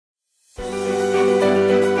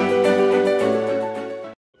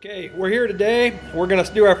Hey, we're here today. We're going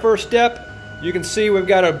to do our first step. You can see we've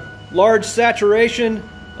got a large saturation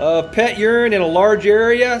of pet urine in a large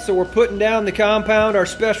area. So we're putting down the compound, our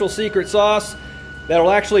special secret sauce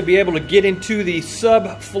that'll actually be able to get into the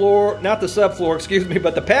subfloor, not the subfloor, excuse me,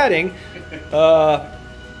 but the padding.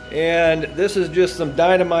 And this is just some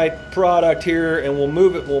dynamite product here, and we'll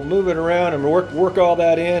move it around and work all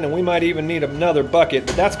that in, and we might even need another bucket.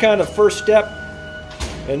 But that's kind of the first step.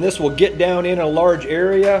 And this will get down in a large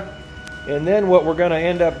area. And then what we're going to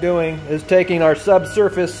end up doing is taking our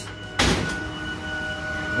subsurface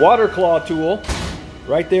water claw tool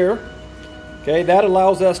right there. Okay, that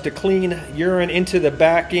allows us to clean urine into the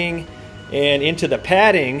backing and into the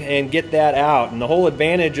padding and get that out. And the whole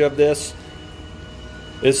advantage of this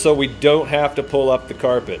is so we don't have to pull up the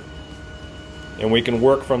carpet. And we can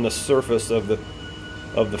work from the surface of the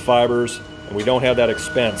fibers, and we don't have that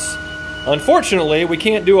expense. Unfortunately, we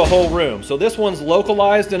can't do a whole room. So this one's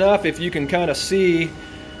localized enough. If you can kind of see,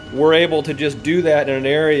 we're able to just do that in an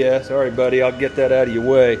area. Sorry, buddy, I'll get that out of your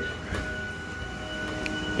way.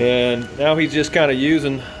 And now he's just kind of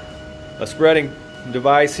using a spreading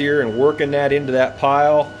device here and working that into that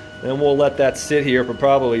pile. Then we'll let that sit here for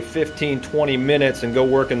probably 15-20 minutes and go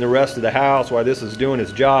work in the rest of the house while this is doing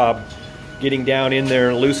its job, getting down in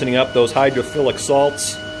there and loosening up those hydrophilic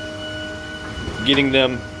salts, getting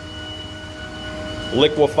them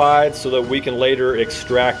liquefied so that we can later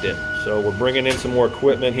extract it. So we're bringing in some more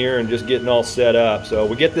equipment here and just getting all set up. So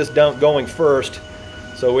we get this going first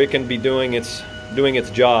so it can be doing its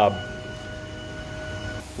job.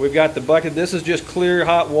 We've got the bucket. This is just clear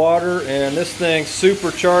hot water, and this thing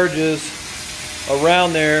supercharges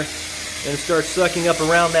around there and starts sucking up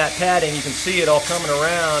around that padding. You can see it all coming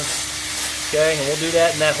around. Okay, and we'll do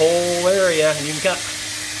that in that whole area. And you can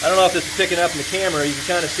I don't know if this is picking up in the camera, you can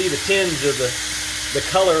kind of see the tinge of the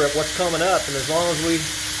color of what's coming up, and as long as we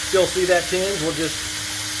still see that tinge, we'll just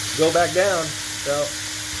go back down. So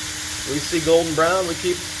we see golden brown, we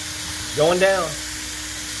keep going down.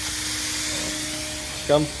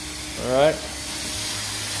 Come, all right.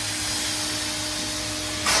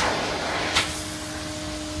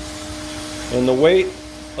 And the weight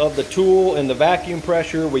of the tool and the vacuum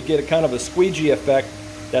pressure, we get a kind of a squeegee effect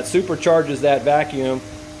that supercharges that vacuum,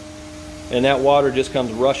 and that water just comes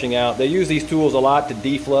rushing out. They use these tools a lot to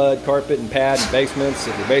deflood carpet and pad and basements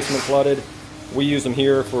if your basement flooded. We use them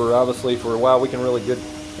here for, obviously, for a while. We can really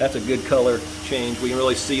that's a good color change. We can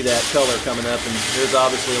really see that color coming up, and there's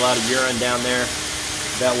obviously a lot of urine down there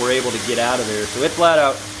that we're able to get out of there. So it flat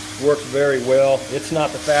out works very well. It's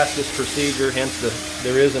not the fastest procedure, hence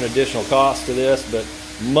there is an additional cost to this, but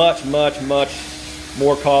much, much, much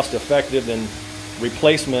more cost effective than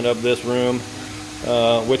replacement of this room,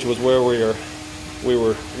 which was where we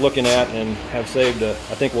were looking at, and have saved. I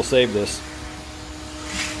think we'll save this.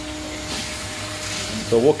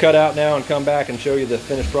 So we'll cut out now and come back and show you the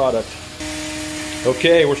finished product.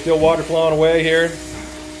 Okay, we're still water flowing away here.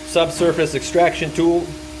 Subsurface extraction tool.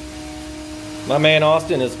 My man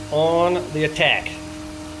Austin is on the attack.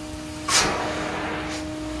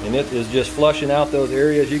 And it is just flushing out those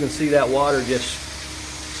areas. You can see that water just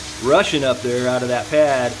rushing up there out of that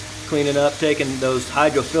pad, cleaning up, taking those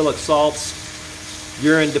hydrophilic salts,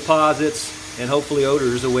 urine deposits, and hopefully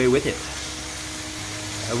odors away with it.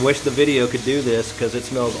 I wish the video could do this because it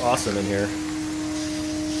smells awesome in here.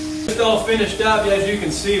 It's all finished up. As you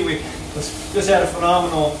can see, we just had a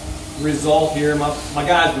phenomenal result here. My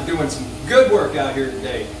guys were doing some good work out here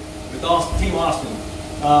today with Team Austin.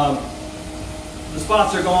 The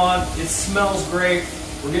spots are gone. It smells great.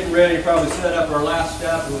 We're getting ready to probably set up our last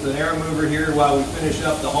step with an air mover here while we finish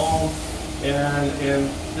up the home. And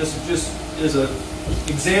this just is an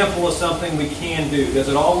example of something we can do. Does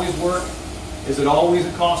it always work? Is it always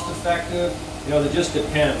cost effective? You know, it just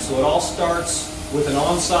depends. So it all starts with an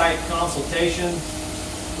on-site consultation.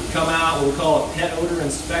 We come out, what we call a pet odor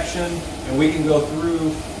inspection, and we can go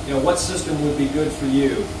through, you know, what system would be good for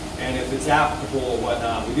you and if it's applicable or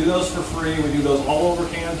whatnot. We do those for free. We do those all over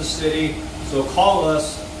Kansas City. So call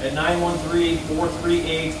us at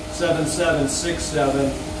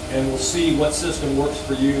 913-438-7767, and we'll see what system works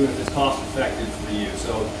for you and if it's cost effective for you.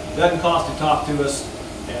 So it doesn't cost to talk to us,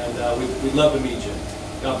 and we'd love to meet you.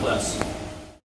 God bless.